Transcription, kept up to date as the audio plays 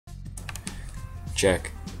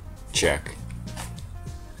Check. Check.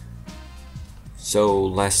 So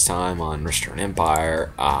last time on Restaurant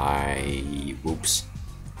Empire, whoops.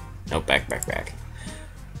 Nope, back.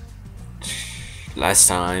 Last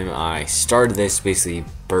time I started this, basically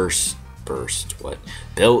built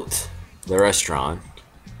the restaurant.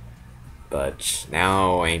 But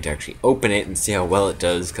now I need to actually open it and see how well it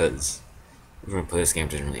does, because if we're gonna play this game,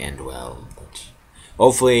 it doesn't really end well. But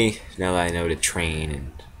hopefully, now that I know to train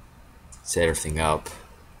and set everything up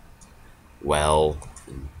well,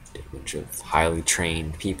 and get a bunch of highly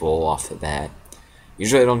trained people off the bat.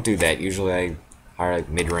 Usually I don't do that. Usually I hire like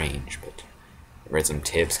mid-range, but I read some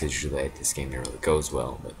tips because usually like, this game never really goes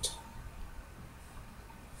well, but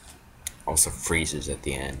also freezes at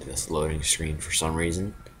the end of this loading screen for some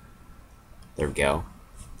reason. There we go.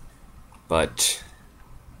 But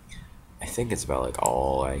I think it's about like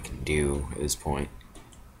all I can do at this point.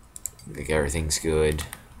 I think everything's good.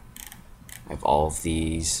 I have all of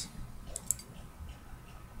these.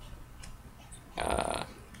 Yeah,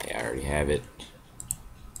 I already have it.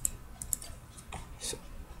 So,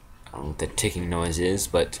 I don't know what that ticking noise is,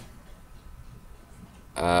 but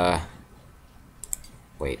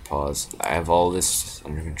wait, pause. I have all this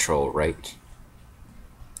under control, right?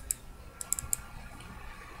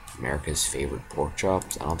 America's favorite pork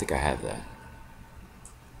chops? I don't think I have that.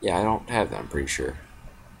 Yeah, I don't have that, I'm pretty sure.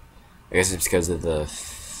 I guess it's because of the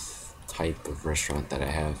type of restaurant that I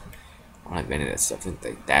have. I don't have any of that stuff. I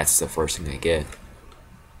think that's the first thing I get.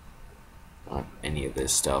 Not any of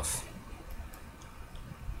this stuff.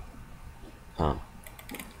 Huh.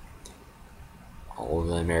 All of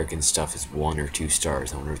the American stuff is 1 or 2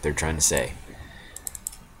 stars. I wonder what they're trying to say.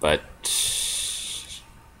 But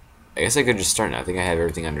I guess I could just start now. I think I have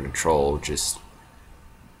everything under control. Just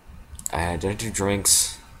did I do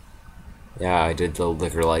drinks? Yeah, I did the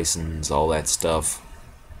liquor license, all that stuff.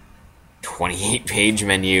 28-page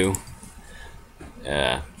menu.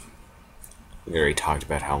 We already talked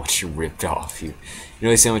about how much you ripped off. You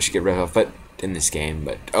really see how much you get ripped off, but in this game.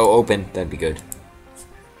 But oh, open, that'd be good.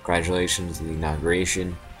 Congratulations on the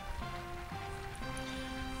inauguration.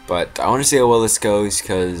 But I want to see how well this goes,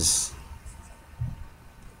 because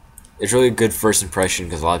it's really a good first impression,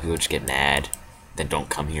 because a lot of people just get mad, then don't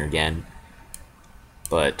come here again.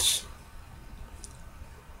 But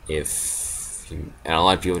and a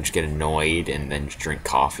lot of people just get annoyed and then just drink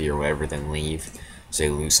coffee or whatever, then leave. So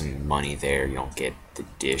you lose some money there. You don't get the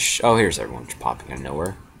dish. Oh, here's everyone just popping out of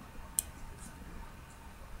nowhere.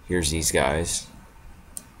 Here's these guys.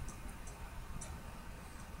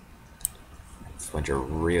 A bunch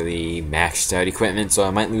of really maxed out equipment, so I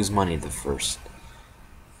might lose money the first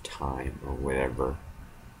time or whatever.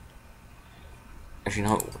 Actually,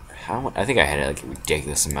 no. I think I had like a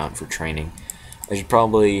ridiculous amount for training. I should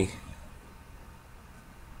probably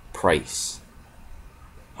price.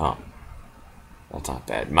 Huh. That's not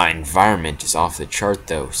bad. My environment is off the chart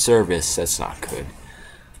though. Service, that's not good.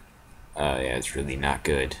 Yeah, it's really not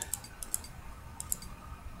good.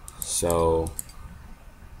 So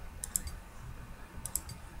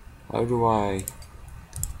how do I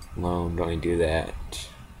loan? Don't I do that?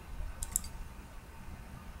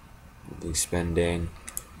 Monthly spending.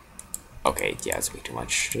 Okay, yeah, it's way too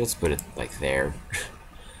much. Let's put it like there.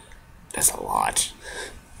 That's a lot.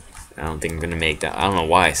 I don't think I'm gonna make that. I don't know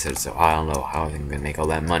why I said so high. I don't know how I'm gonna make all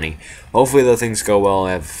that money. Hopefully, the things go well.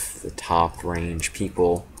 I have the top range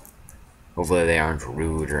people. Hopefully, they aren't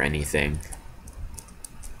rude or anything.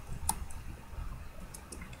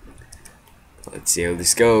 Let's see how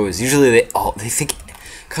this goes. Usually, they think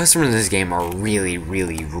customers in this game are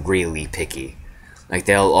really picky. Like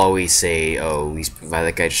they'll always say, "Oh,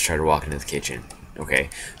 that guy just tried to walk into the kitchen." Okay,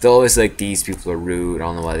 they'll always like these people are rude. I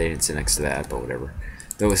don't know why they didn't sit next to that, but whatever.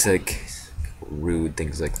 They always like rude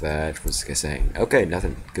things like that. What's this guy saying? Okay,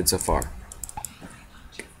 nothing. Good so far.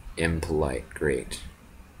 Impolite. Great.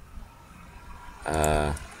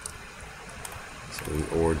 So we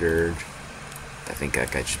ordered. I think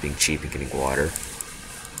that guy's just being cheap and getting water.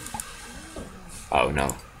 Oh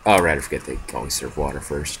no. Oh right, I forget they always serve water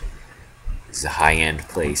first. This is a high-end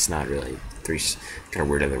place, not really. Kind of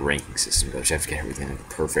weird how the ranking system goes. You have to get everything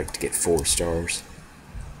perfect to get 4 stars.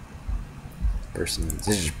 This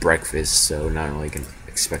is just breakfast, so not really can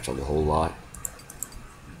expect a whole lot.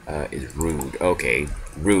 Is rude. Okay,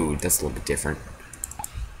 rude. That's a little bit different.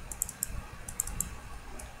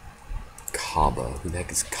 Kaba. Who the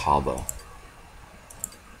heck is Kaba?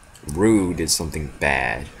 Rude is something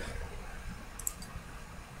bad.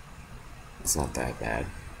 It's not that bad.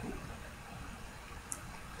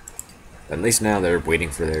 But at least now they're waiting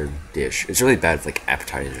for their dish. It's really bad with like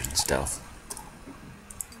appetizers and stuff.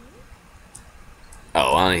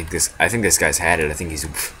 Oh, I don't think this. I think this guy's had it. I think he's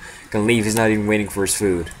gonna leave. He's not even waiting for his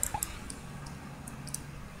food.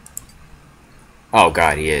 Oh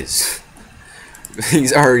God, he is.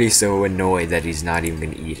 He's already so annoyed that he's not even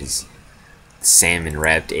gonna eat his salmon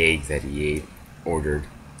wrapped egg that he ordered.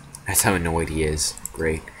 That's how annoyed he is.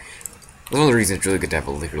 Great. That's one of the reasons it's really good to have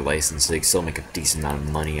a liquor license, so you can still make a decent amount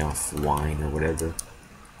of money off wine or whatever.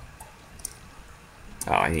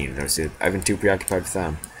 Oh, I didn't even notice it. I've been too preoccupied with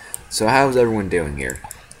them. So how's everyone doing here?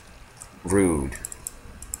 Rude.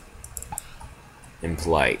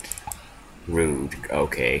 Impolite. Rude.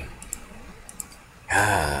 Okay.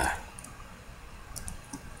 Ah.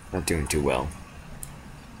 Not doing too well.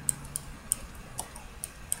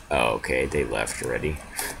 Oh, okay, they left already.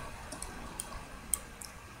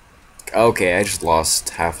 Okay, I just lost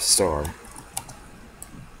half a star.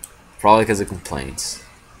 Probably because of complaints.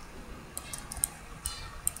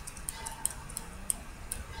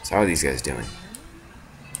 So how are these guys doing?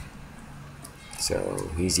 So,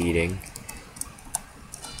 he's eating.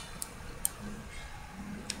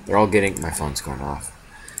 They're all getting... My phone's going off.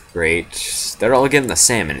 Great. They're all getting the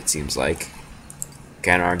salmon, it seems like.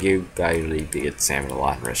 Can't argue. I usually get salmon a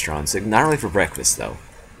lot in restaurants. Not really for breakfast, though.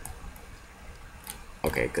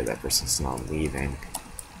 Okay, good. That person's not leaving.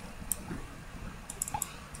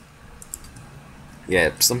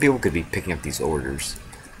 Yeah, some people could be picking up these orders.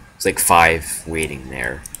 It's like 5 waiting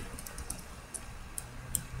there.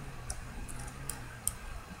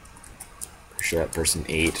 Pretty sure that person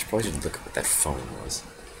ate. Probably should look at what that phone was.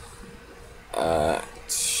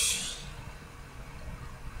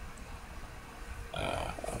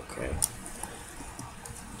 Okay.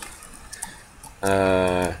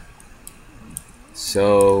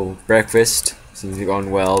 So, breakfast seems to be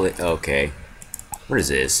going well. Okay. What is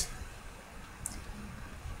this?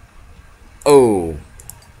 Oh!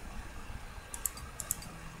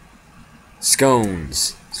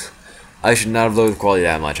 Scones! I should not have lowered the quality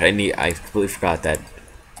that much. I completely forgot that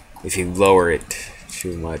if you lower it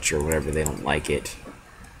too much or whatever, they don't like it.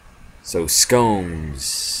 So,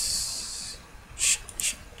 scones.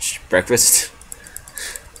 Breakfast?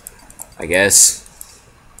 I guess.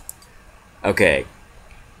 Okay.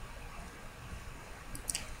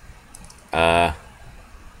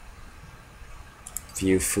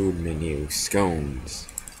 View food menu. Scones.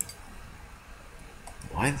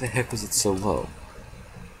 Why the heck was it so low?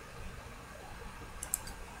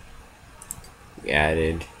 We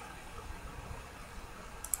added.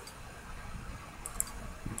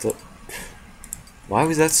 Why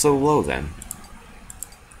was that so low then?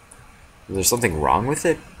 Was there something wrong with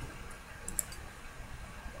it?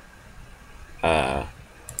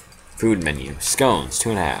 Food menu. Scones,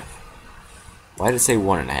 2.5. Why did it say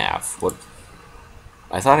 1.5? What?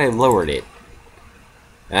 I thought I lowered it.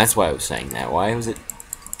 And that's why I was saying that. Why was it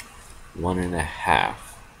 1.5?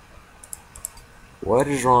 What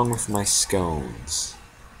is wrong with my scones?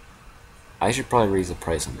 I should probably raise the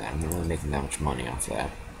price on that. I'm not really making that much money off that.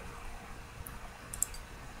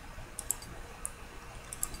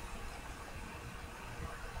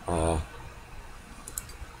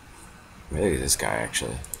 Look at this guy,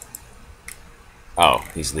 actually. Oh,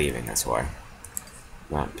 he's leaving, that's why.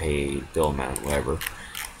 Not paid, bill amount, whatever.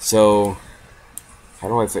 So, how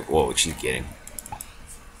do I fit? Whoa, what's she getting?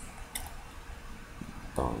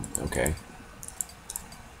 Okay.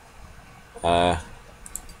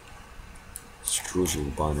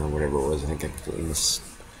 Strudel bun or whatever it was. I think I completely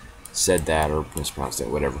said that or mispronounced it,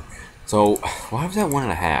 whatever. So, why was that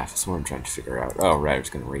 1.5? That's what I'm trying to figure out. Oh, right, I was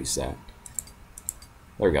going to raise that.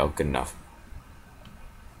 There we go, good enough.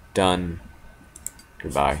 Done.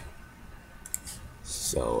 Goodbye.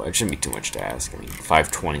 So, it shouldn't be too much to ask. I mean,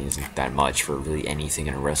 $5.20 isn't that much for really anything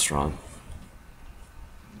in a restaurant.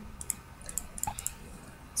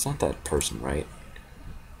 It's not that person, right?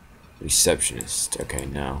 Receptionist. Okay,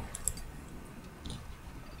 no.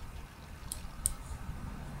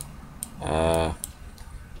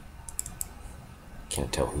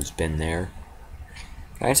 Can't tell who's been there.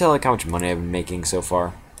 Can I tell like how much money I've been making so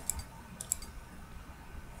far?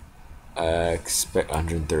 Expect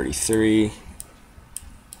 133.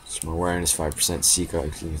 Some awareness, 5%. Seeker,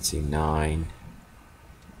 you can see 9.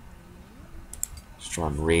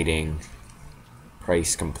 Strong rating.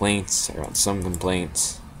 Price complaints. I got some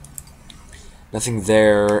complaints. Nothing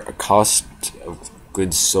there. A cost of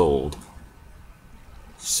goods sold.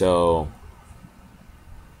 So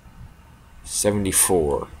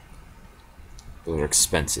 74. Those are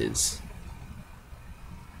expenses.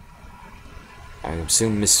 I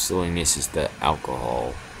assume miscellaneous is the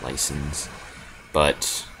alcohol license,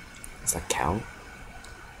 but does that count?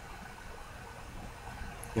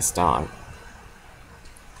 Guess not.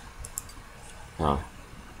 Huh.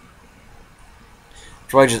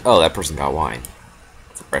 Probably just... Oh, that person got wine.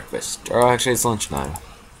 For breakfast. Oh, actually, it's lunchtime.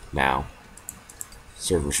 Now.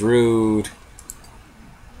 Server's rude.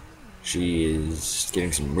 She is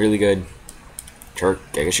getting some really good turk.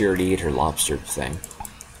 I guess she already ate her lobster thing.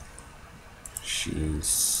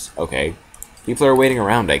 She's... Okay. People are waiting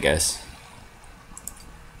around, I guess.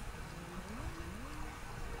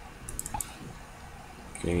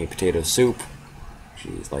 Getting a potato soup.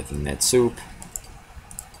 She's liking that soup.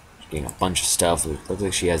 She's getting a bunch of stuff. Looks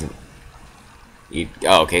like she hasn't eat.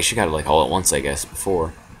 Oh, okay, she got it like all at once, I guess,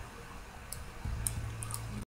 before.